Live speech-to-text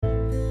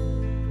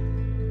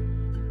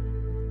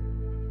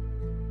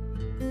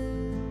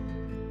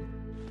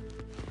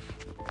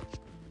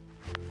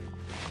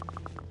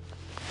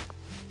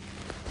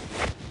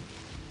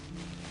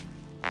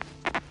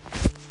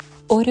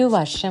ഒരു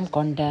വർഷം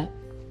കൊണ്ട്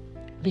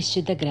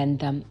വിശുദ്ധ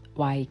ഗ്രന്ഥം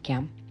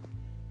വായിക്കാം.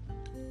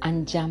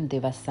 5-ാം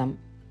ദിവസം.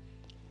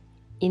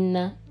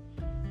 ഇന്ന്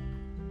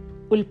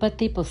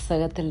ഉൽപ്പത്തി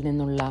പുസ്തകത്തിൽ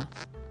നിന്നുള്ള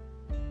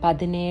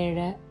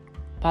 17,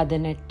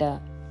 18,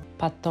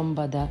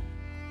 19,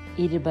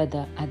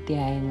 20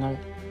 അധ്യായങ്ങൾ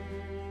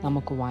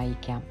നമുക്ക്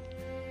വായിക്കാം.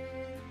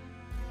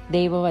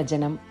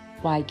 ദൈവവചനം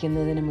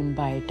വായിക്കുന്നതിന്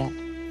മുൻപായിട്ട്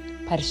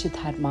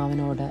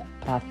പരിശുദ്ധാത്മാവിനോട്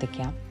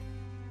പ്രാർത്ഥിക്കാം.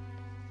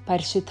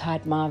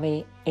 പരിശുദ്ധാത്മാവെ,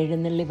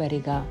 എഴുന്നള്ളി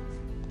വരിക.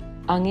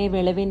 അങ്ങേ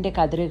വെളിവിൻ്റെ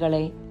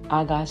കതിരുകളെ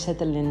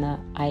ആകാശത്തിൽ നിന്ന്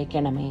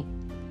അയക്കണമേ.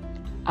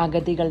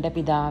 അഗതികളുടെ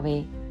പിതാവേ,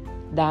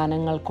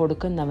 ദാനങ്ങൾ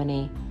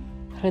കൊടുക്കുന്നവനെ,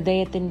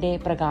 ഹൃദയത്തിൻ്റെ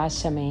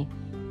പ്രകാശമേ,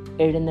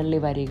 എഴുന്നള്ളി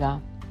വരിക.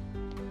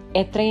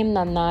 എത്രയും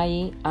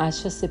നന്നായി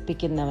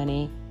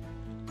ആശ്വസിപ്പിക്കുന്നവനെ,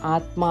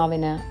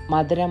 ആത്മാവിന്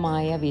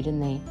മധുരമായ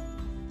വിരുന്നേ,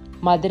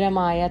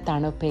 മധുരമായ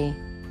തണുപ്പേ,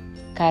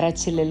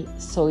 കരച്ചിലിൽ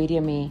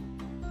സ്വൈര്യമേ,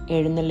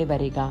 എഴുന്നള്ളി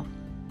വരിക.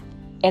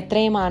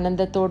 എത്രയും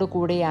ആനന്ദത്തോടു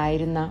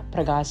കൂടിയായിരുന്ന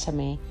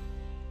പ്രകാശമേ,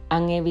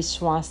 അങ്ങേ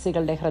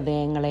വിശ്വാസികളുടെ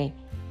ഹൃദയങ്ങളെ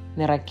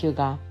നിറയ്ക്കുക.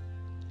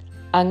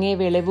 അങ്ങേ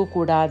വെളിവു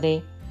കൂടാതെ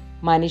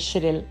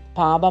മനുഷ്യരിൽ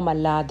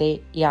പാപമല്ലാതെ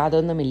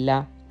യാതൊന്നുമില്ല.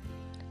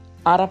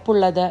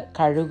 അറപ്പുള്ളത്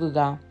കഴുകുക,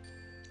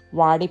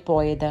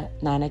 വാടിപ്പോയത്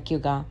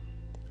നനയ്ക്കുക,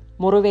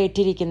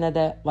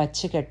 മുറിവേറ്റിരിക്കുന്നത്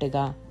വച്ചുകെട്ടുക,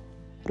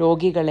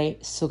 രോഗികളെ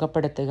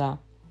സുഖപ്പെടുത്തുക,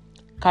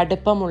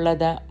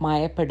 കടുപ്പമുള്ളത്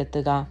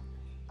മയപ്പെടുത്തുക,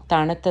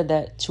 തണുത്തത്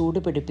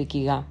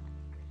ചൂടുപിടിപ്പിക്കുക,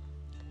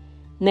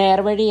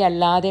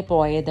 നേർവഴിയല്ലാതെ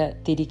പോയത്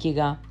തിരിക്കുക.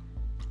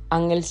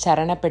 അങ്ങിൽ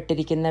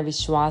ശരണപ്പെട്ടിരിക്കുന്ന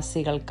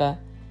വിശ്വാസികൾക്ക്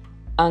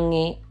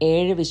അങ്ങേ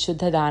 7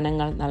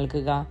 വിശുദ്ധദാനങ്ങൾ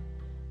നൽകുക.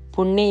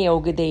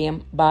 പുണ്യയോഗ്യതയും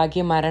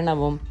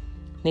ഭാഗ്യമരണവും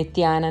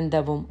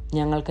നിത്യാനന്ദവും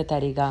ഞങ്ങൾക്ക്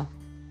തരിക.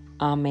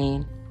 ആമേൻ.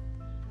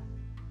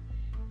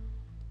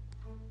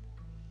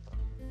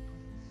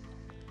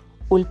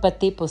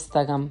 ഉൽപ്പത്തി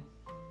പുസ്തകം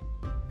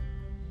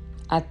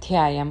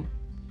അധ്യായം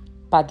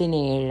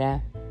 17.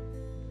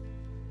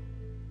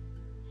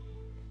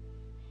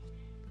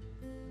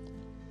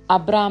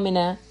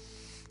 അബ്രാമിന്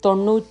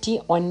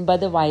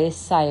 99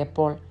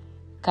 വയസ്സായപ്പോൾ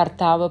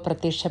കർത്താവ്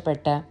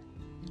പ്രത്യക്ഷപ്പെട്ട്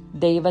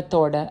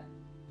ദൈവത്തോട്,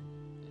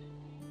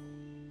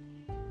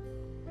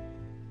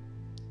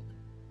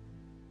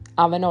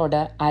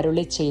 അവനോട്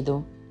അരുളി ചെയ്തു,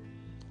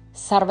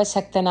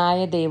 സർവശക്തനായ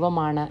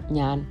ദൈവമാണ്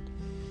ഞാൻ.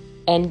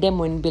 എൻ്റെ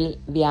മുൻപിൽ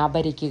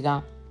വ്യാപരിക്കുക,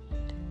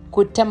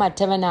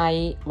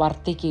 കുറ്റമറ്റവനായി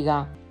വർത്തിക്കുക.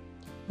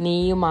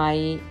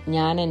 നീയുമായി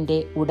ഞാൻ എൻ്റെ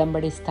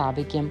ഉടമ്പടി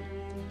സ്ഥാപിക്കും.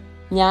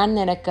 ഞാൻ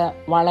നിനക്ക്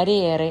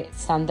വളരെയേറെ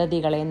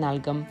സന്തതികളെ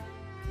നൽകും.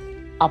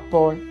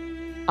 അപ്പോൾ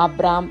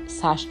അബ്രാം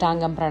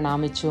സാഷ്ടാംഗം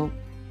പ്രണാമിച്ചു.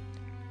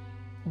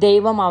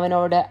 ദൈവം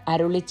അവനോട്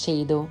അരുളി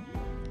ചെയ്തു,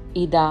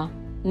 ഇതാ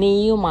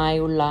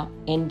നീയുമായുള്ള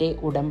എൻ്റെ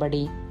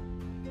ഉടമ്പടി.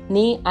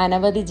 നീ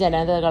അനവധി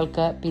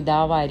ജനതകൾക്ക്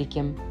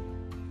പിതാവായിരിക്കും.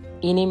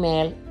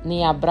 ഇനിമേൽ നീ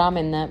അബ്രാം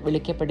എന്ന്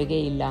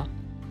വിളിക്കപ്പെടുകയില്ല.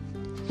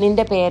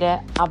 നിന്റെ പേര്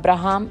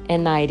അബ്രഹാം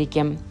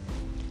എന്നായിരിക്കും.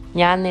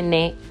 ഞാൻ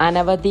നിന്നെ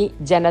അനവധി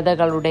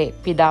ജനതകളുടെ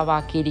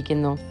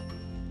പിതാവാക്കിയിരിക്കുന്നു.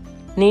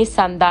 നീ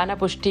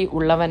സന്താനപുഷ്ടി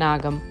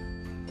ഉള്ളവനാകും.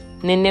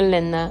 നിന്നിൽ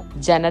നിന്ന്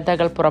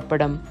ജനതകൾ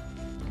പുറപ്പെടും,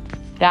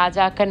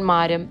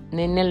 രാജാക്കന്മാരും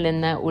നിന്നിൽ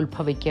നിന്ന്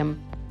ഉത്ഭവിക്കും.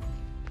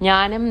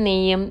 ഞാനും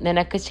നീയും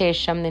നിനക്ക്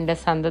ശേഷം നിന്റെ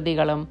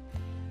സന്തതികളും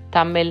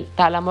തമ്മിൽ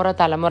തലമുറ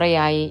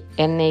തലമുറയായി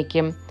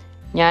എന്നേക്കും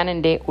ഞാൻ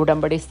എൻ്റെ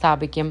ഉടമ്പടി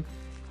സ്ഥാപിക്കും.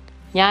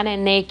 ഞാൻ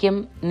എന്നേക്കും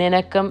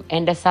നിനക്കും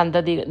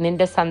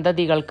നിന്റെ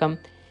സന്തതികൾക്കും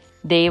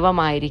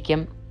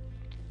ദൈവമായിരിക്കും.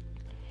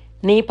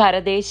 നീ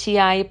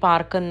പരദേശിയായി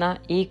പാർക്കുന്ന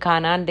ഈ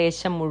കാനാൻ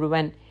ദേശം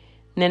മുഴുവൻ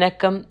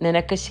നിനക്കും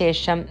നിനക്ക്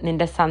ശേഷം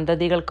നിന്റെ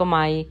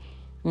സന്തതികൾക്കുമായി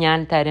ഞാൻ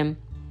തരും.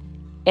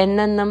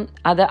 എന്നെന്നും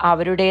അത്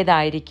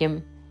അവരുടേതായിരിക്കും.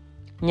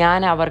 ഞാൻ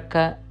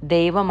അവർക്ക്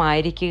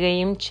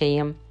ദൈവമായിരിക്കുകയും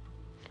ചെയ്യും.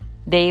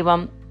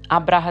 ദൈവം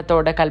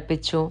അബ്രാഹത്തോട്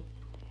കൽപ്പിച്ചു,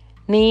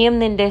 നീയും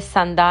നിന്റെ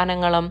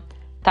സന്താനങ്ങളും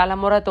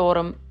തലമുറ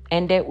തോറും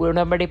എൻ്റെ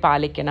ഉടമ്പടി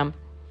പാലിക്കണം.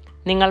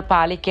 നിങ്ങൾ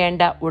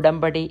പാലിക്കേണ്ട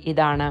ഉടമ്പടി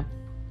ഇതാണ്.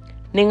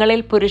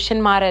 നിങ്ങളിൽ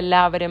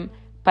പുരുഷന്മാരെല്ലാവരും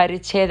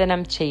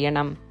പരിച്ഛേദനം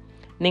ചെയ്യണം.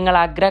 നിങ്ങൾ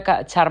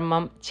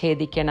ചർമ്മം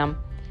ഛേദിക്കണം.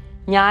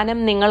 ഞാനും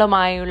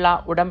നിങ്ങളുമായുള്ള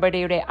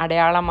ഉടമ്പടിയുടെ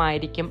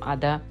അടയാളമായിരിക്കും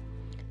അത്.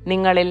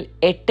 നിങ്ങളിൽ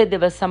 8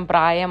 ദിവസം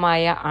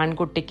പ്രായമായ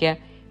ആൺകുട്ടിക്ക്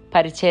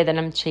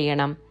പരിച്ഛേദനം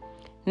ചെയ്യണം.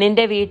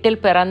 നിന്റെ വീട്ടിൽ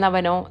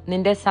പിറന്നവനോ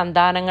നിന്റെ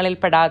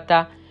സന്താനങ്ങളിൽപ്പെടാത്ത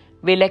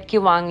വിലയ്ക്ക്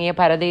വാങ്ങിയ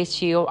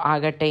പരദേശിയോ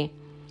ആകട്ടെ,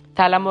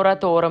 തലമുറ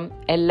തോറും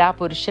എല്ലാ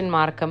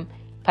പുരുഷന്മാർക്കും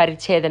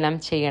പരിച്ഛേദനം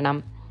ചെയ്യണം.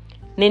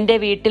 നിന്റെ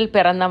വീട്ടിൽ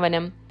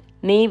പിറന്നവനും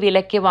നീ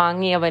വിലയ്ക്ക്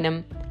വാങ്ങിയവനും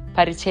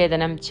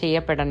പരിച്ഛേദനം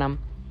ചെയ്യപ്പെടണം.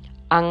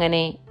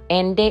 അങ്ങനെ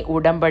എൻ്റെ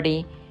ഉടമ്പടി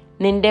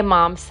നിന്റെ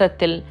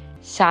മാംസത്തിൽ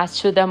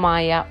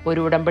ശാശ്വതമായ ഒരു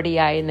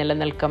ഉടമ്പടിയായി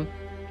നിലനിൽക്കും.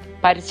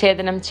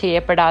 പരിച്ഛേദനം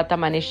ചെയ്യപ്പെടാത്ത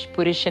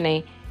പുരുഷനെ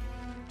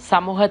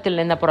സമൂഹത്തിൽ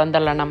നിന്ന്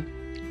പുറന്തള്ളണം.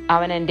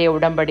 അവൻ എൻ്റെ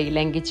ഉടമ്പടി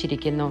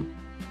ലംഘിച്ചിരിക്കുന്നു.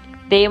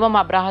 ദൈവം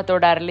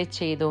അബ്രാഹത്തോട് അരുളി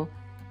ചെയ്തു,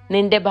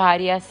 നിന്റെ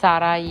ഭാര്യ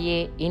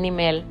സാറായിയെ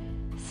ഇനിമേൽ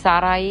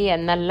സാറായി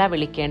എന്നല്ല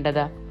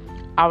വിളിക്കേണ്ടത്.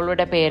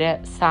 അവളുടെ പേര്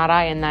സാറ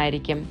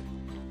എന്നായിരിക്കും.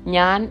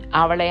 ഞാൻ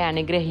അവളെ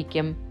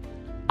അനുഗ്രഹിക്കും.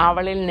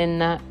 അവളിൽ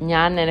നിന്ന്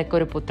ഞാൻ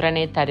നിനക്കൊരു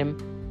പുത്രനെ തരും.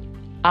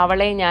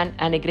 അവളെ ഞാൻ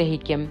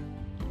അനുഗ്രഹിക്കും.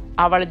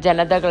 അവൾ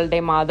ജനതകളുടെ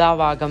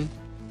മാതാവാകും.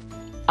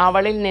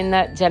 അവളിൽ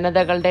നിന്ന്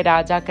ജനതകളുടെ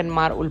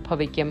രാജാക്കന്മാർ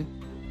ഉത്ഭവിക്കും.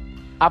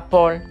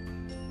 അപ്പോൾ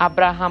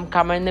അബ്രഹാം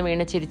കമിഴ്ന്നു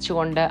വീണ്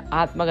ചിരിച്ചുകൊണ്ട്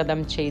ആത്മഗതം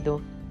ചെയ്തു.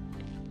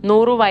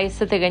 100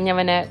 വയസ്സ്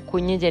തികഞ്ഞവന്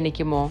കുഞ്ഞ്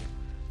ജനിക്കുമോ?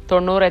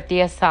 90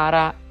 എത്തിയ സാറ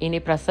ഇനി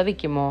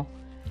പ്രസവിക്കുമോ?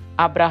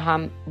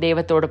 അബ്രഹാം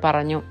ദൈവത്തോട്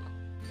പറഞ്ഞു,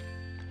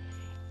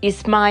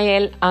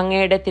 ഇസ്മായേൽ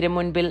അങ്ങയുടെ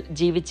തിരുമുൻപിൽ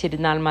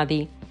ജീവിച്ചിരുന്നാൽ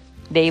മതി.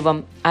 ദൈവം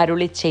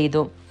അരുളി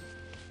ചെയ്തു,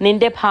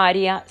 നിന്റെ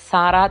ഭാര്യ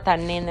സാറ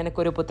തന്നെ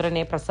നിനക്കൊരു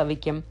പുത്രനെ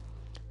പ്രസവിക്കും.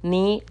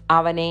 നീ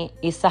അവനെ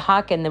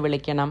ഇസഹാക്ക് എന്ന്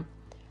വിളിക്കണം.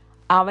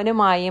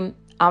 അവനുമായും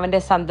അവൻ്റെ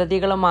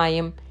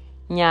സന്തതികളുമായും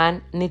ഞാൻ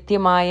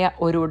നിത്യമായ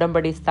ഒരു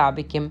ഉടമ്പടി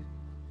സ്ഥാപിക്കും.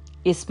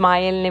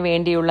 ഇസ്മായേലിന്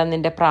വേണ്ടിയുള്ള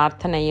നിന്റെ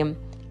പ്രാർത്ഥനയും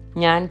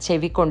ഞാൻ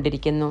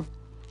ചെവിക്കൊണ്ടിരിക്കുന്നു.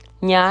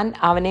 ഞാൻ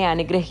അവനെ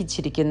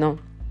അനുഗ്രഹിച്ചിരിക്കുന്നു.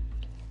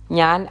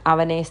 ഞാൻ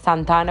അവനെ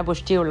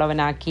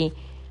സന്താനപുഷ്ടിയുള്ളവനാക്കി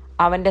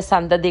അവൻ്റെ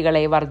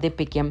സന്തതികളെ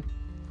വർദ്ധിപ്പിക്കും.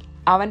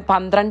 അവൻ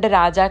 12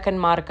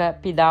 രാജാക്കന്മാർക്ക്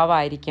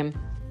പിതാവായിരിക്കും.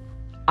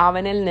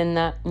 അവനിൽ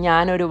നിന്ന്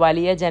ഞാനൊരു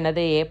വലിയ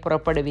ജനതയെ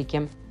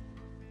പുറപ്പെടുവിക്കും.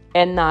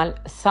 എന്നാൽ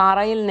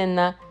സാറയിൽ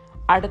നിന്ന്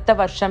അടുത്ത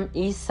വർഷം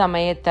ഈ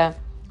സമയത്ത്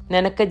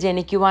നിനക്ക്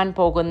ജനിക്കുവാൻ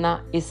പോകുന്ന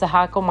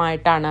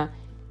ഇസഹാക്കുമായിട്ടാണ്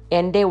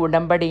എൻ്റെ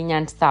ഉടമ്പടി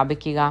ഞാൻ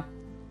സ്ഥാപിക്കുക.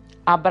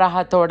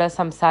 അബ്രാഹത്തോട്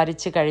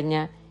സംസാരിച്ചു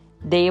കഴിഞ്ഞ്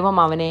ദൈവം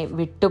അവനെ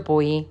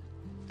വിട്ടുപോയി.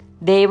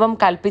 ദൈവം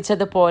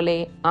കൽപ്പിച്ചതുപോലെ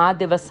ആ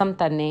ദിവസം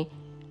തന്നെ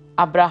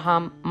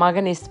അബ്രഹാം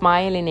മകൻ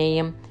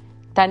ഇസ്മായേലിനെയും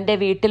തൻ്റെ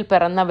വീട്ടിൽ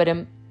പിറന്നവരും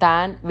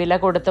താൻ വില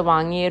കൊടുത്ത്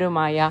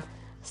വാങ്ങിയവരുമായ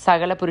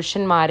സകല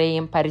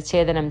പുരുഷന്മാരെയും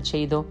പരിച്ഛേദനം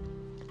ചെയ്തു.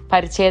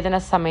 പരിച്ഛേദന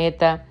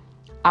സമയത്ത്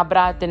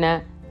അബ്രാഹത്തിന്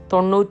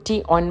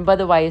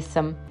 99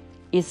 വയസ്സും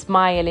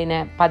ഇസ്മായേലിന്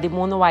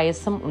 13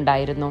 വയസ്സും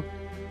ഉണ്ടായിരുന്നു.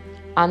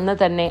 അന്ന്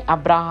തന്നെ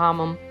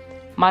അബ്രഹാമും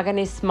മകൻ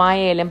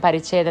ഇസ്മായേലും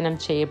പരിച്ഛേദനം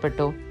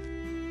ചെയ്യപ്പെട്ടു.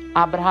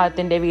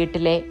 അബ്രഹാത്തിൻ്റെ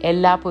വീട്ടിലെ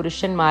എല്ലാ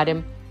പുരുഷന്മാരും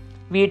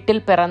വീട്ടിൽ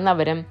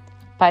പിറന്നവരും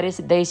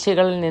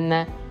പരിദേശികളിൽ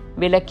നിന്ന്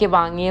വിലയ്ക്ക്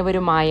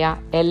വാങ്ങിയവരുമായ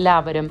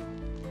എല്ലാവരും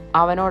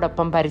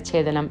അവനോടൊപ്പം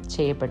പരിച്ഛേദനം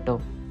ചെയ്യപ്പെട്ടു.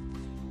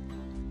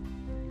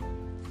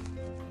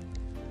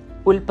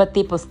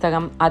 ഉൽപ്പത്തി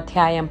പുസ്തകം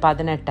അധ്യായം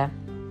 18.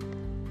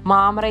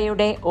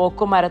 മാമ്രയുടെ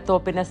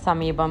ഓക്കുമരത്തോപ്പിന്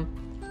സമീപം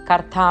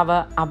കർത്താവ്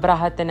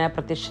അബ്രാഹത്തിന്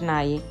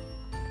പ്രത്യക്ഷനായി.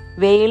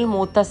 വെയിൽ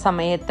മൂത്ത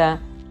സമയത്ത്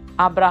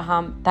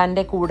അബ്രഹാം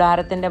തൻ്റെ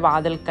കൂടാരത്തിൻ്റെ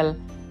വാതിൽക്കൽ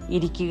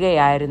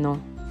ഇരിക്കുകയായിരുന്നു.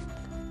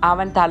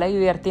 അവൻ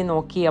തലയുയർത്തി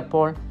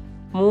നോക്കിയപ്പോൾ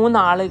 3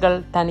 ആളുകൾ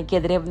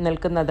തനിക്കെതിരെ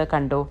നിൽക്കുന്നത്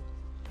കണ്ടു.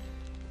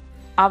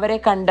 അവരെ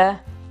കണ്ട്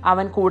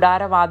അവൻ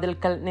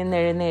കൂടാരവാതിൽക്കൽ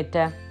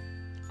നിന്നെഴുന്നേറ്റ്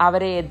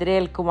അവരെ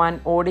എതിരേൽക്കുവാൻ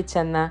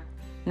ഓടിച്ചെന്ന്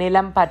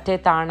നിലം പറ്റെ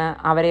താണ്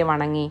അവരെ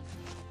വണങ്ങി.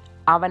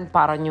 അവൻ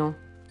പറഞ്ഞു,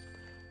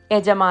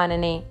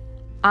 യജമാനനെ,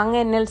 അങ്ങ്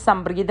എന്നിൽ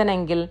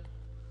സംപ്രീതനെങ്കിൽ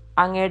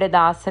അങ്ങയുടെ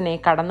ദാസനെ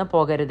കടന്നു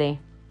പോകരുതേ.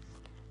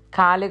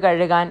 കാല്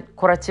കഴുകാൻ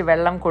കുറച്ച്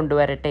വെള്ളം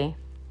കൊണ്ടുവരട്ടെ.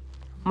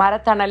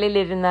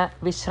 മരത്തണലിലിരുന്ന്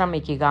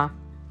വിശ്രമിക്കുക.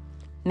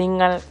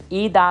 നിങ്ങൾ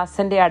ഈ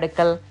ദാസൻ്റെ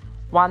അടുക്കൽ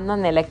വന്ന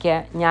നിലയ്ക്ക്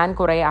ഞാൻ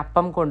കുറേ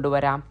അപ്പം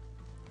കൊണ്ടുവരാം.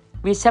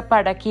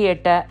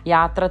 വിശപ്പടക്കിയിട്ട്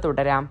യാത്ര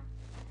തുടരാം.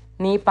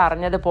 നീ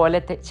പറഞ്ഞതുപോലെ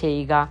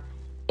ചെയ്യുക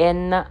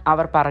എന്ന്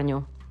അവർ പറഞ്ഞു.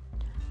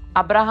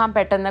 അബ്രഹാം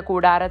പെട്ടെന്ന്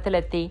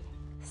കൂടാരത്തിലെത്തി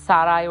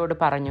സാറായോട്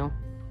പറഞ്ഞു,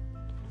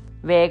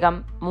 വേഗം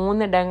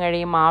 3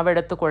 ഇടങ്ങഴി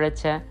മാവെടുത്ത്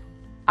കുഴച്ച്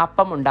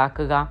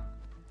അപ്പമുണ്ടാക്കുക.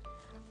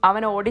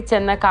 അവൻ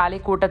ഓടിച്ചെന്ന്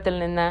കാലിക്കൂട്ടത്തിൽ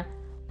നിന്ന്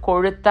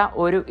കൊഴുത്ത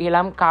ഒരു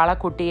ഇളം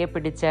കാളക്കുട്ടിയെ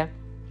പിടിച്ച്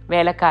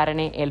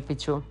വേലക്കാരനെ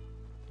ഏൽപ്പിച്ചു.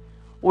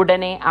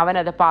 ഉടനെ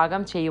അവനത്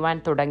പാകം ചെയ്യുവാൻ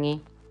തുടങ്ങി.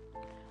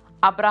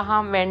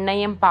 അബ്രഹാം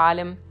വെണ്ണയും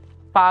പാലും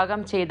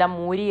പാകം ചെയ്ത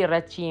മൂരി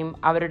ഇറച്ചിയും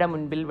അവരുടെ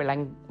മുൻപിൽ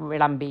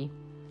വിളമ്പി.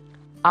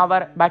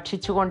 അവർ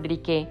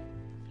ഭക്ഷിച്ചുകൊണ്ടിരിക്കെ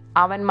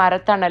അവൻ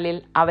മരത്തണലിൽ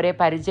അവരെ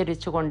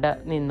പരിചരിച്ചുകൊണ്ട്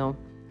നിന്നു.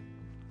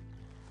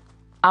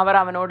 അവർ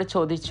അവനോട്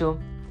ചോദിച്ചു,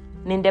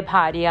 നിന്റെ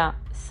ഭാര്യ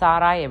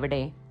സാറ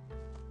എവിടെ?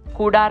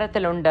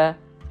 കൂടാരത്തിലുണ്ട്,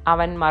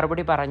 അവൻ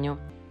മറുപടി പറഞ്ഞു.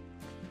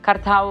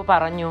 കർത്താവ്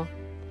പറഞ്ഞു,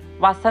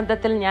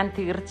 വസന്തത്തിൽ ഞാൻ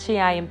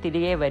തീർച്ചയായും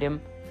തിരികെ വരും.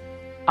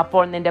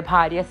 അപ്പോൾ നിന്റെ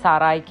ഭാര്യ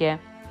സാറായിക്ക്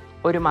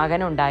ഒരു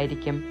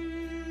മകനുണ്ടായിരിക്കും.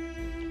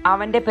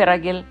 അവൻ്റെ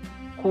പിറകിൽ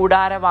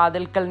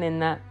കൂടാരവാതിൽക്കൽ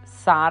നിന്ന്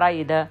സാറ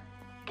ഇത്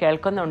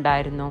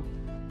കേൾക്കുന്നുണ്ടായിരുന്നു.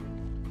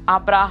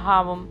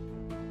 അബ്രാഹാമും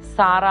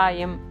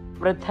സാറായും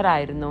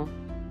വൃദ്ധരായിരുന്നു.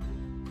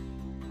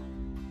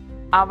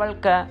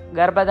 അവൾക്ക്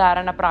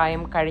ഗർഭധാരണ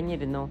പ്രായം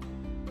കഴിഞ്ഞിരുന്നു.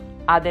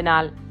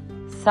 അതിനാൽ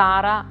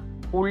സാറ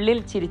ഉള്ളിൽ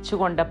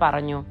ചിരിച്ചുകൊണ്ട്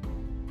പറഞ്ഞു,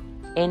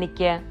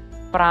 എനിക്ക്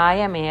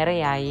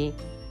പ്രായമേറെയായി,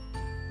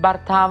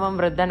 ഭർത്താവും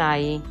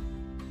വൃദ്ധനായി,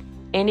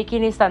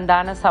 എനിക്കിനി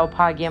സന്താന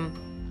സൗഭാഗ്യം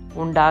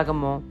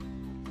ഉണ്ടാകുമോ?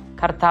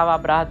 കർത്താവ്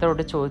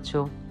അബ്രാഹത്തോട്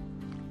ചോദിച്ചു,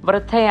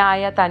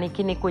 വൃദ്ധയായ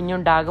തനിക്കിനി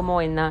കുഞ്ഞുണ്ടാകുമോ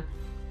എന്ന്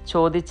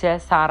ചോദിച്ച്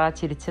സാറ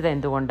ചിരിച്ചത്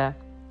എന്തുകൊണ്ട്?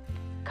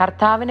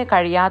 കർത്താവിന്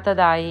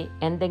കഴിയാത്തതായി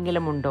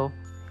എന്തെങ്കിലും ഉണ്ടോ?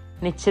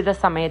 നിശ്ചിത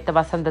സമയത്ത്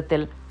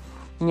വസന്തത്തിൽ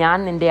ഞാൻ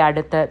നിന്റെ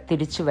അടുത്ത്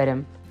തിരിച്ചു വരും.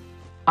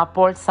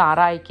 അപ്പോൾ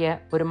സാറായിക്ക്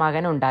ഒരു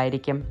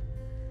മകനുണ്ടായിരിക്കും.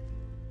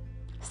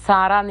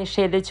 സാറ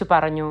നിഷേധിച്ചു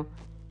പറഞ്ഞു,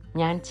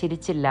 ഞാൻ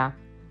ചിരിച്ചില്ല.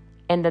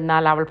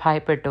 എന്തെന്നാൽ അവൾ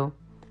ഭയപ്പെട്ടു.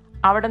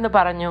 അവിടുന്ന്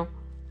പറഞ്ഞു,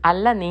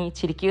 അല്ല, നീ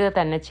ചിരിക്കുക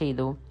തന്നെ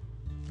ചെയ്തു.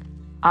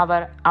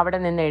 അവർ അവിടെ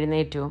നിന്ന്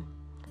എഴുന്നേറ്റു,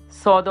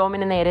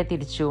 സോദോമിന് നേരെ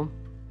തിരിച്ചു.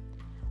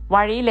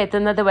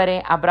 വഴിയിലെത്തുന്നത് വരെ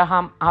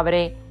അബ്രഹാം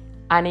അവരെ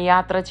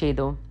അനുയാത്ര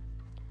ചെയ്തു.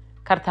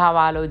 കർത്താവ്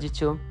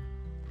ആലോചിച്ചു.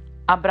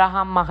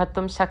 അബ്രഹാം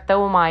മഹത്വം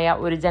ശക്തവുമായ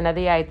ഒരു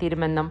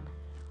ജനതയായിത്തീരുമെന്നും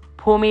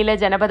ഭൂമിയിലെ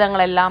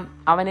ജനപദങ്ങളെല്ലാം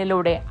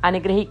അവനിലൂടെ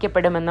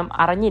അനുഗ്രഹിക്കപ്പെടുമെന്നും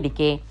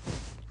അറിഞ്ഞിരിക്കെ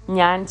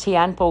ഞാൻ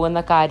ചെയ്യാൻ പോകുന്ന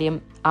കാര്യം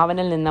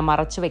അവനിൽ നിന്ന്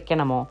മറച്ചു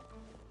വെക്കണമോ?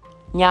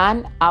 ഞാൻ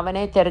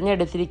അവനെ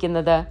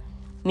തിരഞ്ഞെടുത്തിരിക്കുന്നത്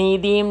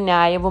നീതിയും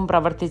ന്യായവും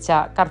പ്രവർത്തിച്ച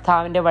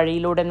കർത്താവിൻ്റെ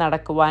വഴിയിലൂടെ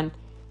നടക്കുവാൻ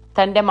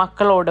തൻ്റെ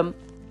മക്കളോടും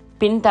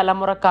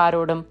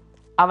പിൻതലമുറക്കാരോടും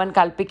അവൻ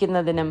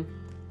കൽപ്പിക്കുന്നതിനും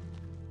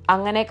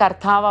അങ്ങനെ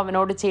കർത്താവ്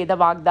അവനോട് ചെയ്ത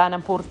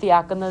വാഗ്ദാനം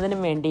പൂർത്തിയാക്കുന്നതിനും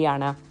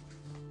വേണ്ടിയാണ്.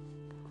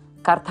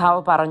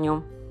 കർത്താവ് പറഞ്ഞു,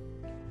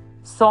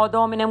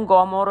 സോദോമിനും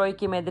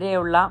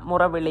ഗോമോറോയ്ക്കുമെതിരെയുള്ള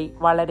മുറവിളി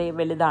വളരെ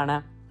വലുതാണ്.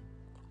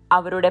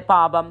 അവരുടെ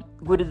പാപം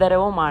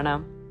ഗുരുതരവുമാണ്.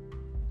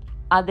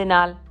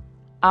 അതിനാൽ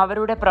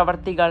അവരുടെ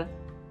പ്രവൃത്തികൾ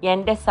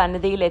എൻ്റെ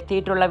സന്നിധിയിൽ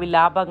എത്തിയിട്ടുള്ള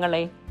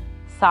വിലാപങ്ങളെ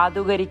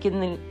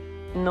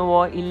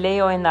സാധൂകരിക്കുന്നുവോ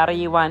ഇല്ലയോ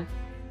എന്നറിയുവാൻ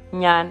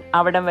ഞാൻ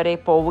അവിടം വരെ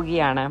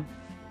പോവുകയാണ്.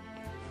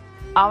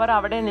 അവർ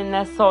അവിടെ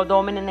നിന്ന്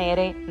സോദോമിന്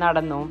നേരെ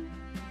നടന്നു.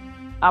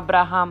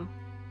 അബ്രഹാം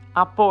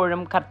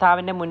അപ്പോഴും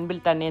കർത്താവിൻ്റെ മുൻപിൽ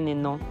തന്നെ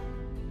നിന്നു.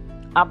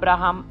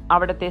 അബ്രഹാം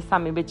അവിടത്തെ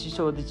സമീപിച്ച്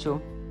ചോദിച്ചു,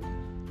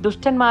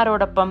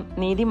 ദുഷ്ടന്മാരോടൊപ്പം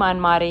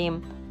നീതിമാന്മാരെയും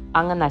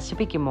അങ്ങ്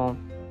നശിപ്പിക്കുമോ?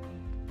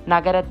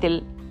 നഗരത്തിൽ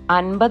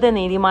 50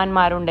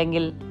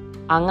 നീതിമാന്മാരുണ്ടെങ്കിൽ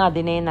അങ്ങ്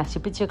അതിനെ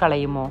നശിപ്പിച്ചു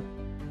കളയുമോ?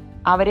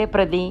 അവരെ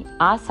പ്രതി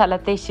ആ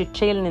സ്ഥലത്തെ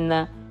ശിക്ഷയിൽ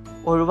നിന്ന്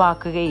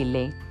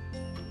ഒഴിവാക്കുകയില്ലേ?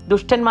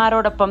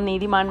 ദുഷ്ടന്മാരോടൊപ്പം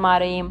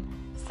നീതിമാന്മാരെയും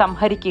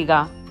സംഹരിക്കുക,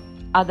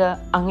 അത്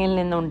അങ്ങിൽ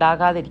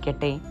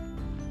നിന്നുണ്ടാകാതിരിക്കട്ടെ.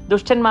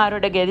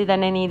 ദുഷ്ടന്മാരുടെ ഗതി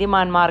തന്നെ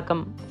നീതിമാന്മാർക്കും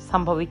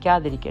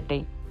സംഭവിക്കാതിരിക്കട്ടെ.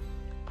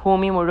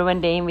 ഭൂമി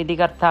മുഴുവൻ്റെയും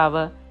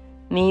വിധികർത്താവ്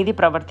നീതി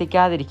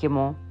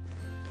പ്രവർത്തിക്കാതിരിക്കുമോ?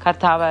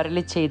 കർത്താവ്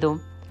അരുളി ചെയ്തു,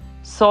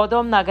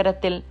 സോദോം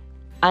നഗരത്തിൽ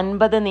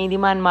 50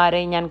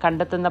 നീതിമാന്മാരെ ഞാൻ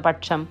കണ്ടെത്തുന്ന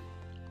പക്ഷം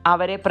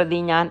അവരെ പ്രതി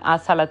ഞാൻ ആ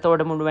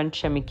സ്ഥലത്തോട് മുഴുവൻ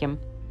ക്ഷമിക്കും.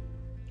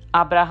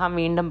 അബ്രഹാം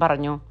വീണ്ടും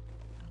പറഞ്ഞു,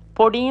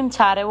 പൊടിയും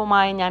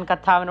ചാരവുമായി ഞാൻ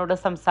കർത്താവിനോട്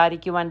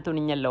സംസാരിക്കുവാൻ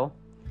തുനിഞ്ഞല്ലോ.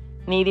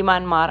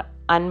 നീതിമാന്മാർ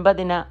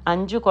 50-ന്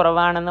 5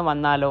 കുറവാണെന്ന്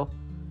വന്നാലോ?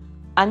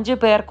 5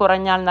 പേർ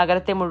കുറഞ്ഞാൽ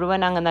നഗരത്തെ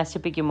മുഴുവൻ അങ്ങ്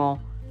നശിപ്പിക്കുമോ?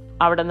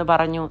 അവിടുന്ന്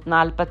പറഞ്ഞു,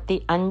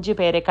 45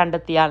 പേരെ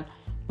കണ്ടെത്തിയാൽ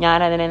ഞാൻ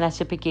അതിനെ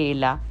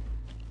നശിപ്പിക്കുകയില്ല.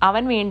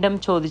 അവൻ വീണ്ടും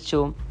ചോദിച്ചു,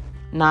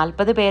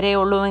 40 പേരേ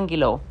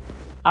ഉള്ളുവെങ്കിലോ?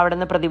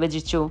 അവിടുന്ന്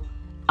പ്രതിവചിച്ചു,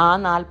 ആ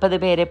 40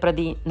 പേരെ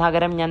പ്രതി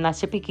നഗരം ഞാൻ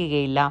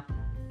നശിപ്പിക്കുകയില്ല.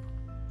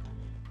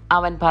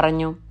 അവൻ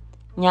പറഞ്ഞു,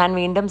 ഞാൻ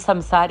വീണ്ടും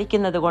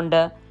സംസാരിക്കുന്നത് കൊണ്ട്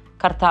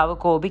കർത്താവ്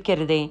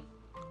കോപിക്കരുതേ.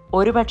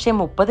 ഒരുപക്ഷെ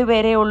 30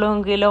 പേരേ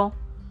ഉള്ളുവെങ്കിലോ?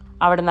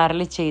 അവിടുന്ന്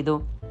അരുളി ചെയ്തു,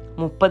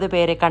 30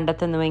 പേരെ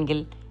കണ്ടെത്തുന്നുവെങ്കിൽ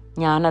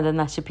ഞാനത്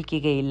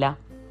നശിപ്പിക്കുകയില്ല.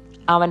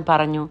 അവൻ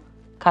പറഞ്ഞു,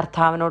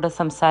 കർത്താവിനോട്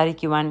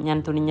സംസാരിക്കുവാൻ ഞാൻ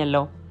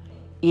തുനിഞ്ഞല്ലോ.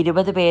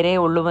 20 പേരേ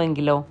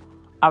ഉള്ളുവെങ്കിലോ?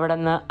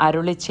 അവിടുന്ന്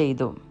അരുളി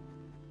ചെയ്തു,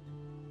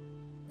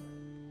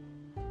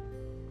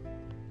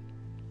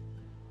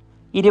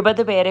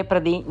 20 പേരെ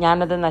പ്രതി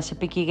ഞാനത്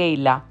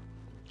നശിപ്പിക്കുകയില്ല.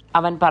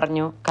 അവൻ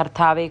പറഞ്ഞു,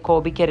 കർത്താവെ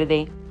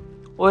കോപിക്കരുതേ.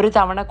 ഒരു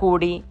തവണ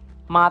കൂടി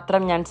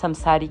മാത്രം ഞാൻ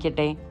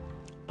സംസാരിക്കട്ടെ.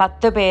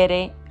 10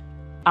 പേരെ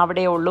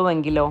അവിടെ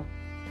ഉള്ളുവെങ്കിലോ?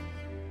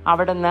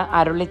 അവിടുന്ന്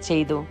അരുളി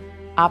ചെയ്തു,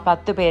 ആ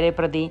 10 പേരെ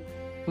പ്രതി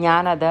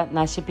ഞാനത്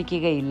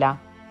നശിപ്പിക്കുകയില്ല.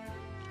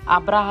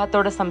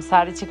 അബ്രാഹത്തോട്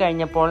സംസാരിച്ചു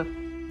കഴിഞ്ഞപ്പോൾ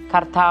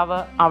കർത്താവ്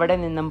അവിടെ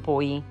നിന്നും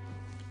പോയി.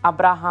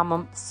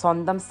 അബ്രാഹാമും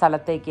സ്വന്തം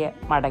സ്ഥലത്തേക്ക്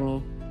മടങ്ങി.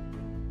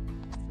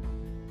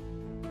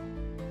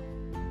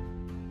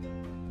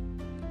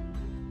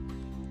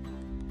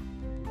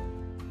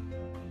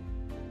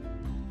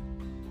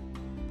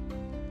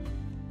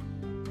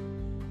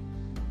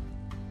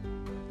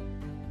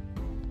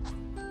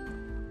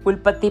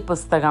 ഉൽപ്പത്തി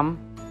പുസ്തകം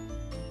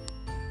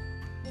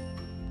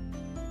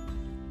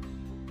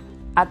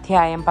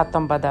അധ്യായം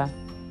 19.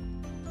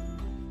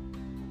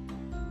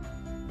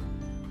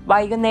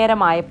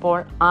 വൈകുന്നേരമായപ്പോൾ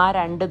ആ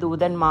 2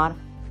 ദൂതന്മാർ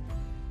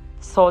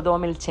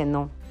സോദോമിൽ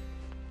ചെന്നു.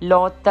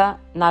 ലോത്ത്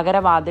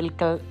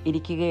നഗരവാതിൽക്കൽ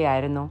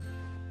ഇരിക്കുകയായിരുന്നു.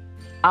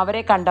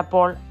 അവരെ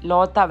കണ്ടപ്പോൾ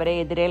ലോത്ത് അവരെ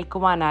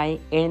എതിരേൽക്കുവാനായി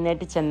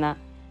എഴുന്നേറ്റ് ചെന്ന്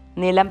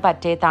നിലം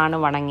പറ്റെ താണു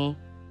വണങ്ങി.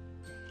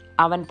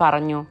 അവൻ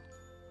പറഞ്ഞു,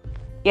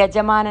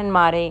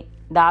 യജമാനന്മാരെ,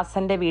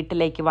 ദാസന്റെ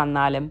വീട്ടിലേക്ക്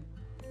വന്നാലും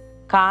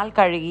കാൽ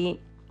കഴുകി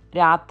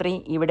രാത്രി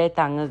ഇവിടെ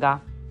തങ്ങുക.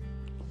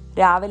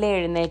 രാവിലെ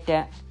എഴുന്നേറ്റ്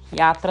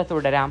യാത്ര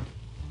തുടരാം.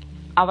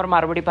 അവർ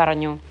മറുപടി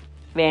പറഞ്ഞു,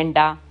 വേണ്ട,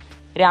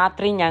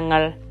 രാത്രി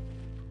ഞങ്ങൾ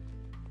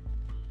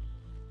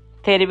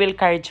തെരുവിൽ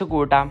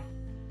കഴിച്ചുകൂടാം.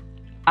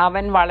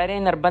 അവൻ വളരെ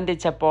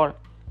നിർബന്ധിച്ചപ്പോൾ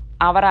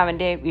അവർ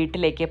അവൻ്റെ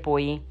വീട്ടിലേക്ക്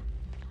പോയി.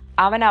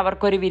 അവൻ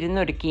അവർക്കൊരു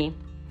വിരുന്നൊരുക്കി,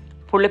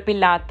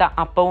 പുളിപ്പില്ലാത്ത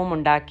അപ്പവും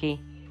ഉണ്ടാക്കി.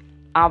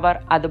 അവർ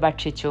അത്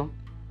ഭക്ഷിച്ചു.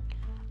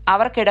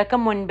 അവർ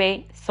കിടക്കും മുൻപേ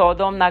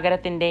സോദോം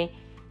നഗരത്തിൻ്റെ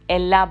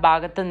എല്ലാ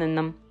ഭാഗത്തു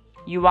നിന്നും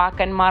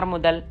യുവാക്കന്മാർ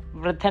മുതൽ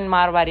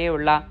വൃദ്ധന്മാർ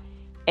വരെയുള്ള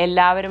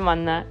എല്ലാവരും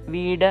വന്ന്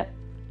വീട്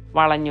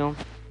വളഞ്ഞു.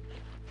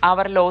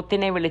 അവർ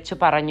ലോത്തിനെ വിളിച്ചു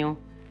പറഞ്ഞു,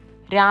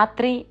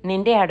 രാത്രി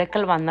നിന്റെ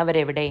അടുക്കൽ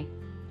വന്നവരെവിടെ?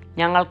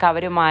 ഞങ്ങൾക്ക്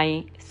അവരുമായി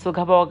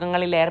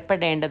സുഖഭോഗങ്ങളിൽ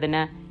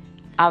ഏർപ്പെടേണ്ടതിന്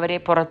അവരെ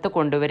പുറത്തു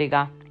കൊണ്ടുവരിക.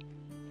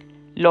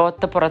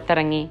 ലോത്ത്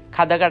പുറത്തിറങ്ങി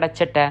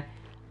കതകടച്ചിട്ട്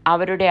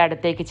അവരുടെ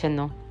അടുത്തേക്ക്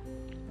ചെന്നു.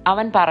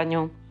 അവൻ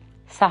പറഞ്ഞു,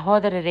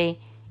 സഹോദരരെ,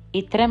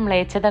 ഇത്തരം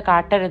മ്ലേച്ഛത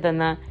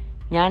കാട്ടരുതെന്ന്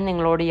ഞാൻ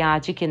നിങ്ങളോട്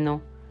യാചിക്കുന്നു.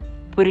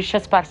 പുരുഷ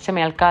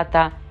സ്പർശമേൽക്കാത്ത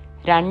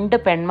 2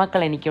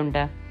 പെൺമക്കൾ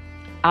എനിക്കുണ്ട്.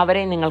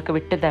 അവരെ നിങ്ങൾക്ക്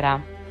വിട്ടുതരാം.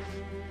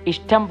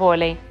 ഇഷ്ടം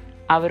പോലെ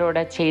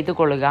അവരോട് ചെയ്തു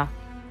കൊള്ളുക.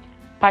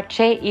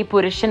 പക്ഷേ ഈ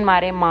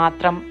പുരുഷന്മാരെ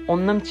മാത്രം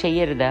ഒന്നും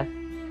ചെയ്യരുത്.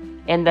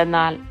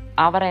 എന്തെന്നാൽ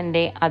അവർ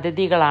എൻ്റെ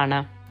അതിഥികളാണ്.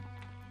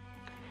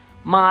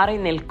 മാറി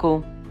നിൽക്കൂ.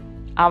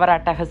 അവർ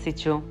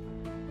അട്ടഹസിച്ചു.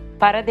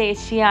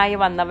 പരദേശിയായി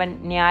വന്നവൻ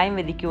ന്യായം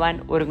വിധിക്കുവാൻ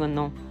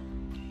ഒരുങ്ങുന്നു.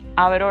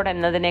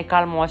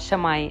 അവരോടെന്നതിനേക്കാൾ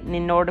മോശമായി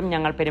നിന്നോടും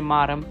ഞങ്ങൾ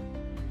പെരുമാറും.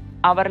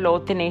 അവർ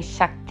ലോത്തിനെ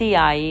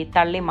ശക്തിയായി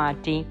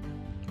തള്ളിമാറ്റി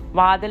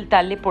വാതിൽ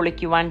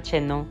തല്ലിപ്പൊളിക്കുവാൻ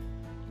ചെന്നു.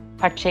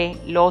 പക്ഷേ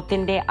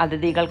ലോത്തിൻ്റെ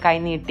അതിഥികൾ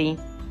കൈനീട്ടി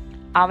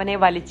അവനെ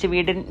വലിച്ച്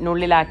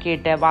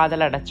വീടിനുള്ളിലാക്കിയിട്ട്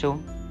വാതിലടച്ചു.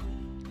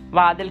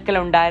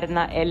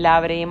 വാതിൽക്കലുണ്ടായിരുന്ന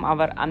എല്ലാവരെയും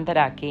അവർ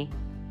അന്ധരാക്കി.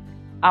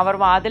 അവർ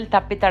വാതിൽ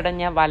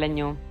തപ്പിത്തടഞ്ഞ്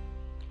വലഞ്ഞു.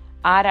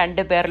 ആ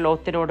 2 പേർ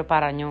ലോത്തിനോട്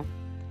പറഞ്ഞു,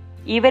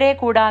 ഇവരെ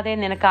കൂടാതെ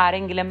നിനക്ക്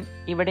ആരെങ്കിലും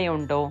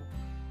ഇവിടെയുണ്ടോ?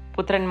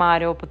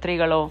 പുത്രന്മാരോ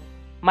പുത്രികളോ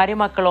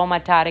മരുമക്കളോ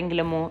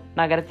മറ്റാരെങ്കിലുമോ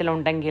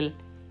നഗരത്തിലുണ്ടെങ്കിൽ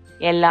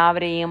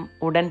എല്ലാവരെയും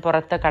ഉടൻ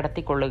പുറത്ത്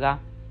കടത്തിക്കൊള്ളുക.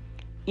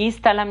 ഈ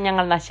സ്ഥലം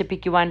ഞങ്ങൾ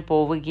നശിപ്പിക്കുവാൻ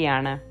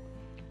പോവുകയാണ്.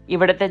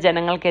 ഇവിടുത്തെ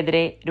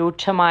ജനങ്ങൾക്കെതിരെ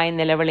രൂക്ഷമായ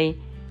നിലവിളി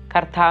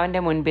കർത്താവിൻ്റെ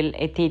മുൻപിൽ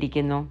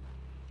എത്തിയിരിക്കുന്നു.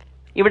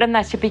 ഇവിടെ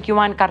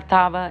നശിപ്പിക്കുവാൻ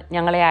കർത്താവ്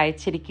ഞങ്ങളെ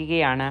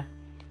അയച്ചിരിക്കുകയാണ്.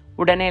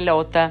 ഉടനെ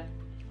ലോത്ത്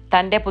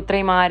തൻ്റെ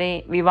പുത്രിമാരെ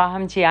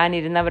വിവാഹം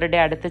ചെയ്യാനിരുന്നവരുടെ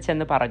അടുത്ത്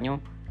ചെന്ന് പറഞ്ഞു,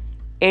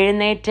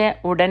 എഴുന്നേറ്റ്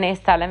ഉടനെ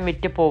സ്ഥലം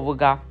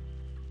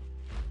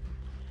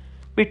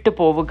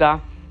വിട്ടുപോവുക.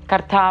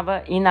 കർത്താവ്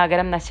ഈ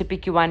നഗരം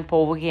നശിപ്പിക്കുവാൻ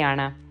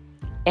പോവുകയാണ്.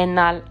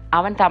 എന്നാൽ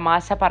അവൻ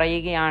തമാശ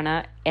പറയുകയാണ്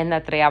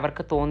എന്നത്രേ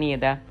അവർക്ക്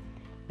തോന്നിയത്.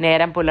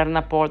 നേരം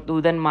പുലർന്നപ്പോൾ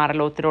ദൂതന്മാർ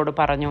ലോത്തിനോട്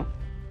പറഞ്ഞു,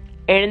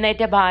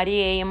 എഴുന്നേറ്റ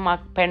ഭാര്യയെയും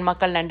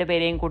പെൺമക്കൾ 2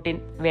 പേരെയും കൂട്ടി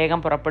വേഗം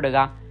പുറപ്പെടുക.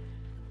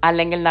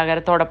 അല്ലെങ്കിൽ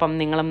നഗരത്തോടൊപ്പം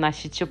നിങ്ങളും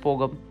നശിച്ചു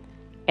പോകും.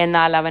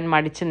 എന്നാൽ അവൻ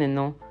മടിച്ചു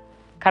നിന്നു.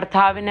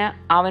 കർത്താവിന്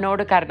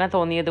അവനോട് കരുണ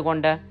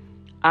തോന്നിയതുകൊണ്ട്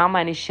ആ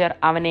മനുഷ്യർ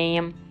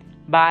അവനെയും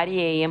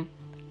ഭാര്യയെയും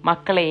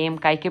മക്കളെയും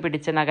കൈക്ക്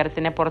പിടിച്ച്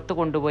നഗരത്തിനെ പുറത്തു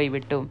കൊണ്ടുപോയി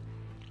വിട്ടു.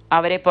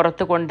 അവരെ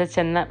പുറത്തു കൊണ്ടു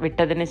ചെന്ന്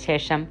വിട്ടതിന്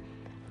ശേഷം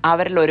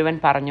അവരിൽ ഒരുവൻ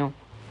പറഞ്ഞു,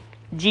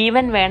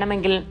 ജീവൻ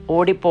വേണമെങ്കിൽ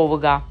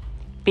ഓടിപ്പോവുക.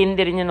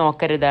 പിന്തിരിഞ്ഞു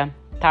നോക്കരുത്.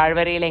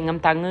 താഴ്വരയിലെങ്ങും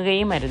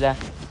തങ്ങുകയും അരുത്.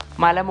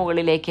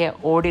 മലമുകളിലേക്ക്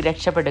ഓടി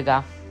രക്ഷപ്പെടുക.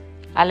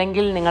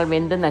 അല്ലെങ്കിൽ നിങ്ങൾ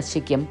വെന്ത്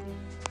നശിക്കും.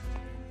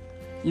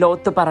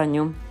 ലോത്ത്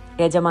പറഞ്ഞു,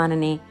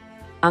 യജമാനനെ,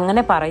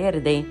 അങ്ങനെ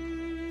പറയരുതേ.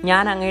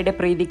 ഞാൻ അങ്ങയുടെ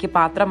പ്രീതിക്ക്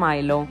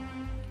പാത്രമായല്ലോ.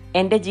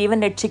 എൻ്റെ ജീവൻ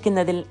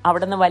രക്ഷിക്കുന്നതിൽ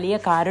അവിടുന്ന് വലിയ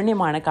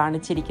കാരുണ്യമാണ്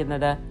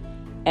കാണിച്ചിരിക്കുന്നത്.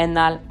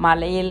 എന്നാൽ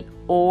മലയിൽ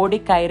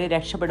ഓടിക്കയറി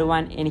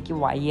രക്ഷപ്പെടുവാൻ എനിക്ക്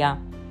വയ്യ.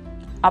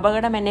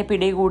 അപകടം എന്നെ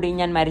പിടികൂടി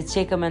ഞാൻ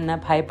മരിച്ചേക്കുമെന്ന്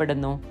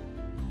ഭയപ്പെടുന്നു.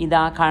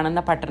 ഇതാ കാണുന്ന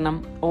പട്ടണം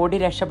ഓടി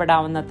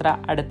രക്ഷപ്പെടാവുന്നത്ര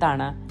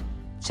അടുത്താണ്,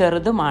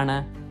 ചെറുതുമാണ്.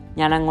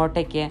 ഞാൻ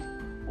അങ്ങോട്ടേക്ക്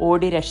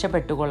ഓടി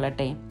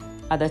രക്ഷപ്പെട്ടുകൊള്ളട്ടെ.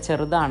 അത്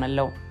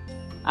ചെറുതാണല്ലോ.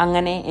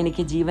 അങ്ങനെ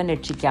എനിക്ക് ജീവൻ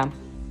രക്ഷിക്കാം.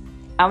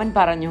 അവൻ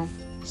പറഞ്ഞു,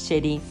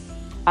 ശരി,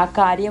 ആ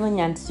കാര്യവും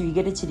ഞാൻ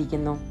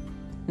സ്വീകരിച്ചിരിക്കുന്നു.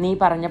 നീ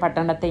പറഞ്ഞ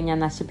പട്ടണത്തെ ഞാൻ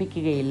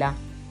നശിപ്പിക്കുകയില്ല.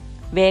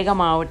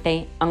 വേഗമാവട്ടെ,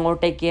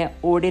 അങ്ങോട്ടേക്ക്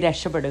ഓടി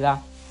രക്ഷപ്പെടുക.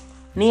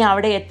 നീ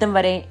അവിടെ എത്തും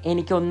വരെ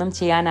എനിക്കൊന്നും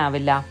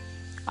ചെയ്യാനാവില്ല.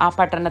 ആ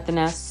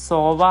പട്ടണത്തിന്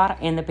സോവാർ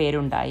എന്ന്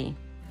പേരുണ്ടായി.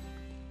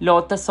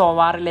 ലോത്ത്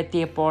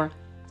സോവാറിലെത്തിയപ്പോൾ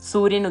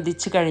സൂര്യൻ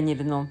ഉദിച്ചു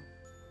കഴിഞ്ഞിരുന്നു.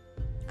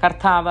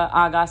 കർത്താവ്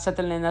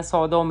ആകാശത്തിൽ നിന്ന്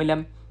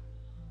സോദോമിലും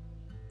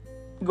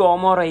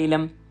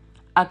ഗോമോറയിലും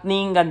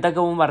അഗ്നിയും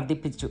ഗന്ധകവും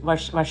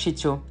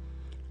വർഷിച്ചു.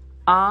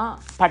 ആ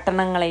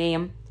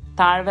പട്ടണങ്ങളെയും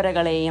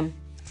താഴ്വരകളെയും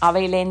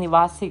അവയിലെ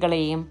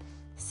നിവാസികളെയും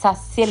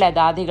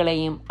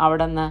സസ്യലതാദികളെയും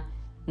അവിടുന്ന്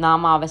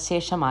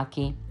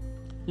നാമാവശേഷമാക്കി.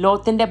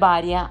 ലോത്തിൻ്റെ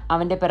ഭാര്യ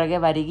അവൻ്റെ പിറകെ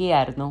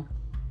വരികയായിരുന്നു.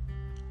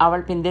 അവൾ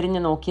പിന്തിരിഞ്ഞു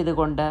നോക്കിയത്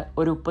കൊണ്ട്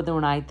ഒരു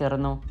ഉപ്പുതൂണായി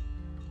തീർന്നു.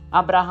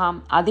 അബ്രഹാം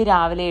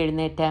അതിരാവിലെ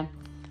എഴുന്നേറ്റ്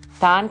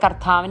താൻ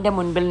കർത്താവിൻ്റെ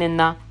മുൻപിൽ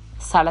നിന്ന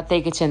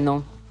സ്ഥലത്തേക്ക് ചെന്നു.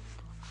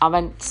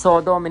 അവൻ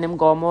സോദോമിനും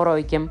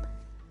ഗോമോറോയ്ക്കും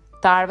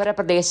താഴ്വര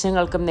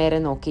പ്രദേശങ്ങൾക്കും നേരെ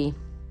നോക്കി.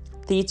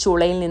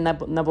 തീച്ചൂളയിൽ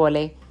നിന്ന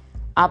പോലെ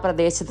ആ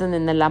പ്രദേശത്ത്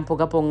നിന്നെല്ലാം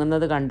പുക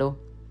പൊങ്ങുന്നത് കണ്ടു.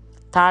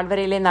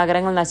 താഴ്വരയിലെ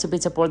നഗരങ്ങൾ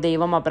നശിപ്പിച്ചപ്പോൾ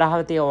ദൈവം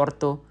അബ്രഹാത്തെ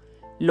ഓർത്തു.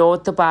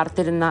 ലോത്ത്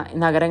പാർത്തിരുന്ന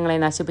നഗരങ്ങളെ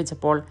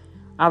നശിപ്പിച്ചപ്പോൾ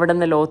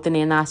അവിടുന്ന്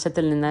ലോത്തിനെ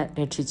നാശത്തിൽ നിന്ന്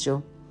രക്ഷിച്ചു.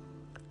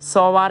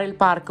 സോവാറിൽ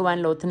പാർക്കുവാൻ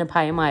ലോത്തിന്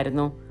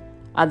ഭയമായിരുന്നു.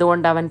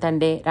 അതുകൊണ്ട് അവൻ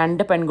തൻ്റെ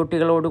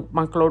 2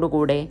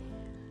 മക്കളോടുകൂടെ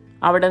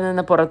അവിടെ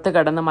നിന്ന് പുറത്തു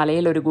കടന്ന്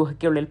മലയിൽ ഒരു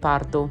ഗുഹയ്ക്കുള്ളിൽ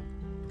പാർത്തു.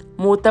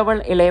 മൂത്തവൾ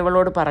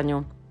ഇളയവളോട് പറഞ്ഞു,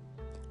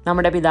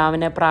 നമ്മുടെ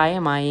പിതാവിന്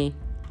പ്രായമായി.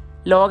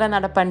 ലോക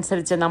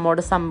നടപ്പനുസരിച്ച്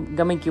നമ്മോട്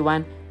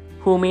സംഗമിക്കുവാൻ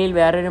ഭൂമിയിൽ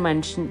വേറൊരു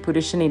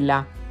പുരുഷനില്ല.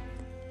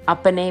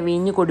 അപ്പനെ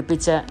വീഞ്ഞു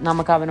കുടിപ്പിച്ച്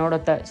നമുക്ക്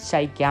അവനോടൊത്ത്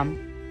ശയിക്കാം.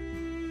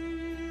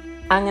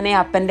 അങ്ങനെ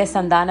അപ്പൻ്റെ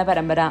സന്താന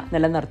പരമ്പര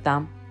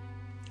നിലനിർത്താം.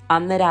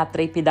 അന്ന്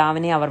രാത്രി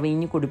പിതാവിനെ അവർ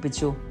വീഞ്ഞു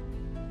കുടിപ്പിച്ചു.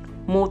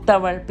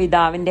 മൂത്തവൾ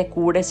പിതാവിൻ്റെ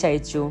കൂടെ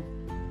ശയിച്ചു.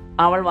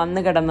 അവൾ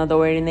വന്നു കിടന്നതോ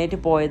എഴുന്നേറ്റ്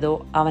പോയതോ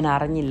അവൻ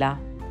അറിഞ്ഞില്ല.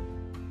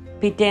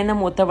 പിറ്റേന്ന്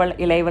മൂത്തവൾ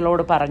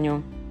ഇളയവളോട് പറഞ്ഞു,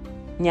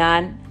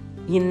 ഞാൻ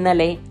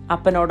ഇന്നലെ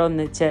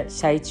അപ്പനോടൊന്നിച്ച്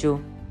ശയിച്ചു.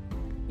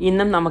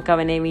 ഇന്നും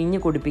നമുക്കവനെ വീഞ്ഞു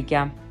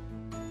കുടിപ്പിക്കാം.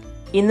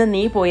 ഇന്ന്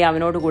നീ പോയി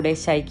അവനോടുകൂടെ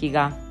ശയിക്കുക.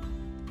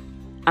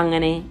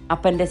 അങ്ങനെ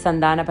അപ്പൻ്റെ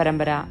സന്താന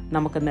പരമ്പര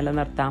നമുക്ക്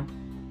നിലനിർത്താം.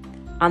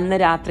 അന്ന്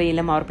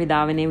രാത്രിയിലും അവർ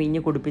പിതാവിനെ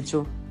വീഞ്ഞു കുടിപ്പിച്ചു.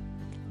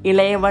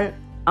 ഇളയവൾ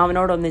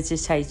അവനോടൊന്നിച്ച്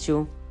ശയിച്ചു.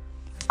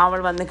 അവൾ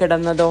വന്ന്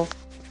കിടന്നതോ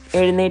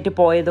എഴുന്നേറ്റ്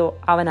പോയതോ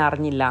അവൻ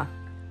അറിഞ്ഞില്ല.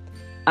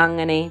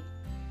 അങ്ങനെ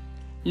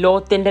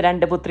ലോത്തിൻ്റെ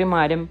 2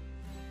 പുത്രിമാരും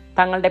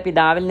തങ്ങളുടെ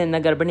പിതാവിൽ നിന്ന്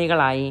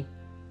ഗർഭിണികളായി.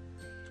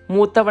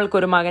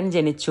 മൂത്തവൾക്കൊരു മകൻ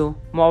ജനിച്ചു.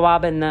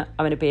 മൊവാബ് എന്ന്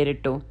അവന്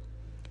പേരിട്ടു.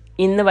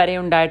 ഇന്ന് വരെ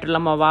ഉണ്ടായിട്ടുള്ള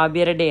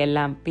മൊവാബ്യരുടെ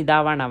എല്ലാം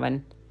പിതാവാണവൻ.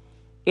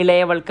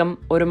 ഇളയവൾക്കും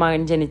ഒരു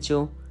മകൻ ജനിച്ചു.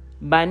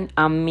 ബൻ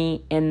അമ്മി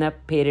എന്ന്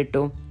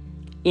പേരിട്ടു.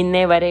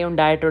 ഇന്നേ വരെ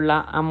ഉണ്ടായിട്ടുള്ള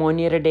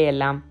അമ്മോന്യരുടെ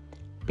എല്ലാം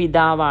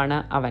പിതാവാണ്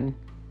അവൻ.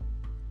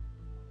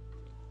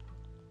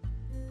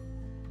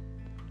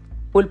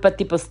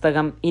 ഉൽപ്പത്തി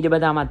പുസ്തകം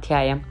 20-ാം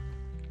അധ്യായം.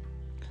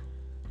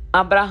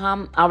 അബ്രഹാം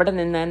അവിടെ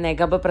നിന്ന്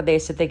നെഗബ്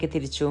പ്രദേശത്തേക്ക്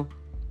തിരിച്ചു.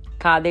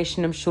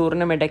 കാദേശിനും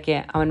ഷൂറിനും ഇടയ്ക്ക്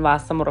അവൻ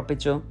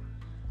വാസമുറപ്പിച്ചു.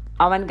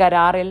 അവൻ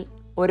ഗരാറിൽ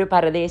ഒരു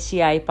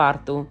പരദേശിയായി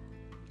പാർത്തു.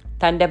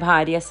 തൻ്റെ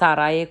ഭാര്യ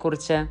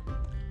സാറായെക്കുറിച്ച്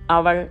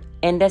അവൾ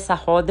എൻ്റെ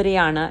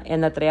സഹോദരിയാണ്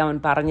എന്നത്രേ അവൻ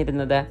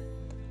പറഞ്ഞിരുന്നത്.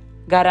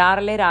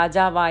 ഗരാറിലെ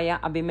രാജാവായ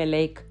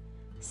അബിമെലേക്ക്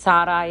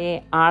സാറായെ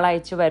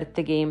ആളയച്ചു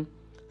വരുത്തുകയും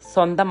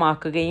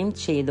സ്വന്തമാക്കുകയും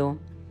ചെയ്തു.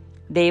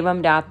 ദൈവം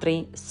രാത്രി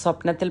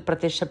സ്വപ്നത്തിൽ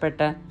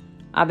പ്രത്യക്ഷപ്പെട്ട്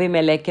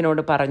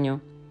അബിമെലേക്കിനോട് പറഞ്ഞു,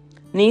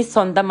 നീ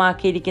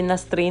സ്വന്തമാക്കിയിരിക്കുന്ന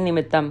സ്ത്രീ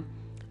നിമിത്തം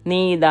നീ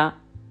ഇതാ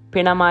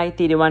പിണമായി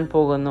തീരുവാൻ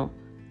പോകുന്നു.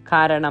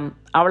 കാരണം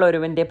അവൾ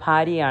ഒരുവൻ്റെ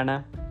ഭാര്യയാണ്.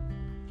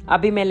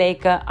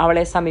 അബിമെലേക്ക്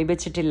അവളെ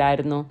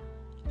സമീപിച്ചിട്ടില്ലായിരുന്നു.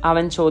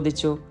 അവൻ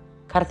ചോദിച്ചു,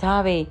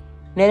 കർത്താവേ,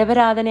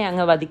 നിരപരാധനെ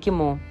അങ്ങ്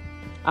വധിക്കുമോ?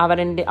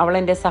 അവൾ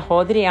എൻ്റെ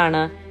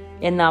സഹോദരിയാണ്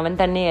എന്ന് അവൻ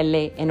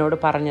തന്നെയല്ലേ എന്നോട്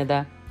പറഞ്ഞത്?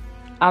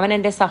 അവൻ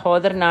എൻ്റെ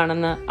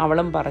സഹോദരനാണെന്ന്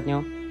അവളും പറഞ്ഞു.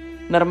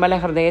 നിർമ്മല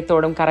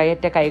ഹൃദയത്തോടും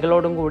കറയറ്റ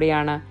കൈകളോടും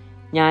കൂടിയാണ്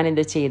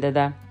ഞാനിത്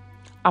ചെയ്തത്.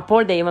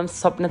 അപ്പോൾ ദൈവം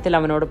സ്വപ്നത്തിൽ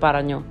അവനോട്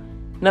പറഞ്ഞു,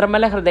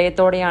 നിർമ്മല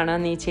ഹൃദയത്തോടെയാണ്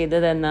നീ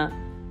ചെയ്തതെന്ന്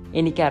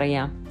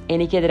എനിക്കറിയാം.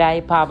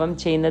 എനിക്കെതിരായി പാപം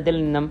ചെയ്യുന്നതിൽ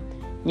നിന്നും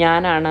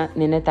ഞാനാണ്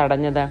നിന്നെ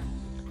തടഞ്ഞത്.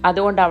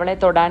 അതുകൊണ്ട് അവളെ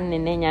തൊടാൻ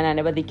നിന്നെ ഞാൻ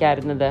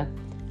അനുവദിക്കാറുന്നത്.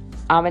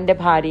 അവൻ്റെ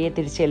ഭാര്യയെ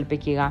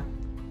തിരിച്ചേൽപ്പിക്കുക.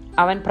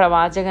 അവൻ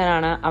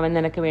പ്രവാചകനാണ്. അവൻ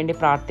നിനക്ക് വേണ്ടി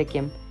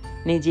പ്രാർത്ഥിക്കും.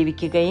 നീ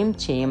ജീവിക്കുകയും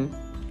ചെയ്യും.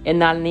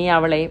 എന്നാൽ നീ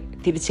അവളെ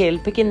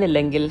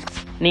തിരിച്ചേൽപ്പിക്കുന്നില്ലെങ്കിൽ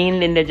നീയും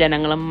നിന്റെ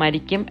ജനങ്ങളും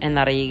മരിക്കും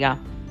എന്നറിയുക.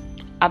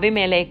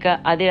 അബിമേലേക്ക്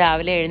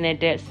അതിരാവിലെ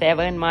എഴുന്നേറ്റ്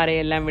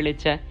സേവകന്മാരെയെല്ലാം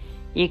വിളിച്ച്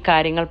ഈ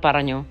കാര്യങ്ങൾ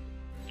പറഞ്ഞു.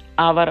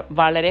 അവർ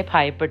വളരെ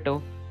ഭയപ്പെട്ടു.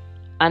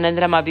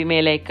 അനന്തരം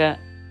അബിമേലേക്ക്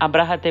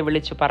അബ്രഹത്തെ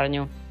വിളിച്ചു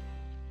പറഞ്ഞു,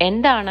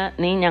 എന്താണ്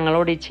നീ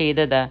ഞങ്ങളോട്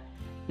ചെയ്തത്?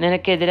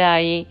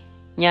 നിനക്കെതിരായി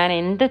ഞാൻ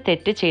എന്ത്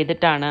തെറ്റ്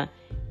ചെയ്തിട്ടാണ്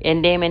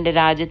എൻ്റെയും എൻ്റെ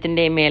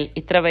രാജ്യത്തിൻ്റെയും മേൽ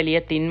ഇത്ര വലിയ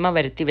തിന്മ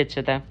വരുത്തി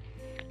വെച്ചത്?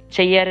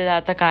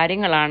 ചെയ്യരുതാത്ത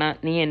കാര്യങ്ങളാണ്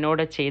നീ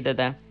എന്നോട്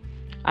ചെയ്തത്.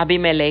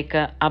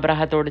 അബിമേലേക്ക്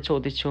അബ്രഹത്തോട്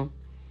ചോദിച്ചു,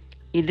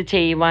 ഇത്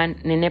ചെയ്യുവാൻ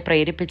നിന്നെ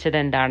പ്രേരിപ്പിച്ചത്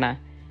എന്താണ്?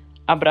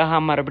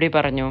 അബ്രഹാം മറുപടി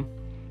പറഞ്ഞു,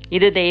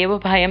 ഇത്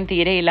ദൈവഭയം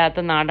തീരെയില്ലാത്ത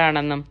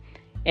നാടാണെന്നും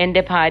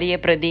എൻ്റെ ഭാര്യയെ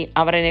പ്രതി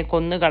അവർ എന്നെ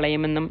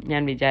കൊന്നുകളയുമെന്നും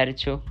ഞാൻ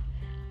വിചാരിച്ചു.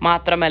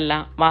 മാത്രമല്ല,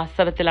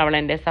 വാസ്തവത്തിൽ അവൾ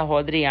എൻ്റെ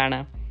സഹോദരിയാണ്,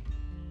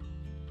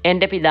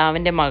 എൻ്റെ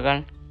പിതാവിൻ്റെ മകൾ.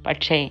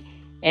 പക്ഷേ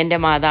എൻ്റെ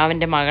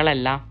മാതാവിൻ്റെ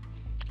മകളല്ല.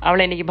 അവൾ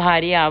എനിക്ക്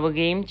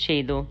ഭാര്യയാവുകയും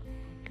ചെയ്തു.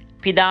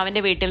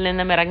 പിതാവിൻ്റെ വീട്ടിൽ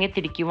നിന്നും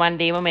ഇറങ്ങിത്തിരിക്കുവാൻ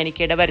ദൈവം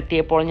എനിക്ക്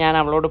ഇടവരുത്തിയപ്പോൾ ഞാൻ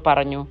അവളോട്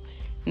പറഞ്ഞു,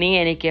 നീ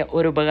എനിക്ക്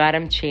ഒരു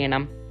ഉപകാരം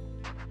ചെയ്യണം.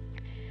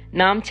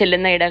 നാം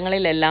ചെല്ലുന്ന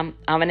ഇടങ്ങളിലെല്ലാം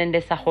അവൻ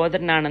എൻ്റെ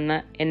സഹോദരനാണെന്ന്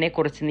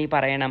എന്നെക്കുറിച്ച് നീ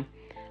പറയണം.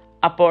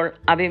 അപ്പോൾ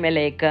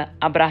അബിമേലേക്ക്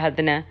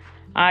അബ്രഹത്തിന്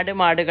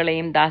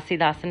ആടുമാടുകളെയും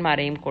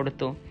ദാസിദാസന്മാരെയും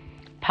കൊടുത്തു.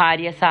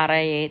 ഭാര്യ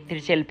സാറയെ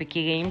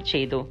തിരിച്ചേൽപ്പിക്കുകയും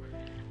ചെയ്തു.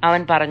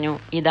 അവൻ പറഞ്ഞു,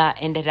 ഇതാ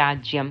എൻ്റെ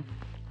രാജ്യം,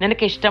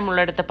 നിനക്ക്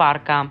ഇഷ്ടമുള്ളിടത്ത്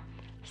പാർക്കാം.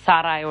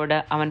 സാറായോട്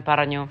അവൻ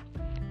പറഞ്ഞു,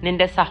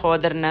 നിന്റെ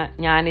സഹോദരന്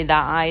ഞാനിതാ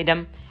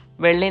 1000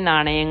 വെള്ളി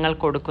നാണയങ്ങൾ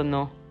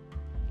കൊടുക്കുന്നു.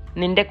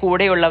 നിന്റെ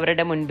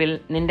കൂടെയുള്ളവരുടെ മുൻപിൽ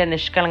നിന്റെ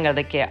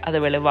നിഷ്കളങ്കതയ്ക്ക് അത്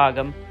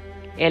വെളിവാകും.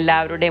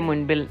 എല്ലാവരുടെയും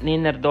മുൻപിൽ നീ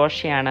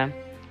നിർദോഷിയാണ്.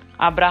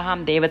 അബ്രഹാം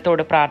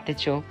ദൈവത്തോട്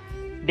പ്രാർത്ഥിച്ചു.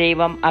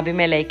 ദൈവം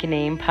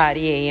അബിമേലേക്കിനെയും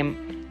ഭാര്യയെയും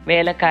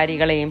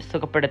വേലക്കാരികളെയും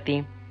സുഖപ്പെടുത്തി.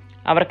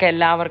 അവർക്ക്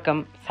എല്ലാവർക്കും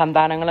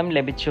സന്താനങ്ങളും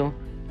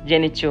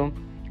ജനിച്ചു.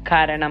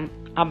 കാരണം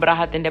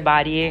അബ്രഹത്തിൻ്റെ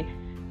ഭാര്യയെ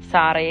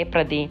സാറയെ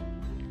പ്രതി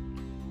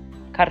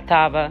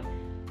കർത്താവ്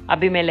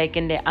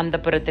അബിമേലേക്കിൻ്റെ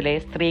അന്തഃപുരത്തിലെ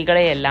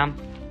സ്ത്രീകളെയെല്ലാം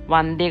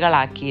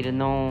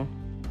വന്ധ്യകളാക്കിയിരുന്നു.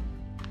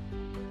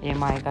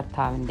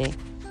 കർത്താവിൻ്റെ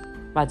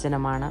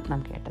വചനമാണ്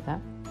നാം കേട്ടത്.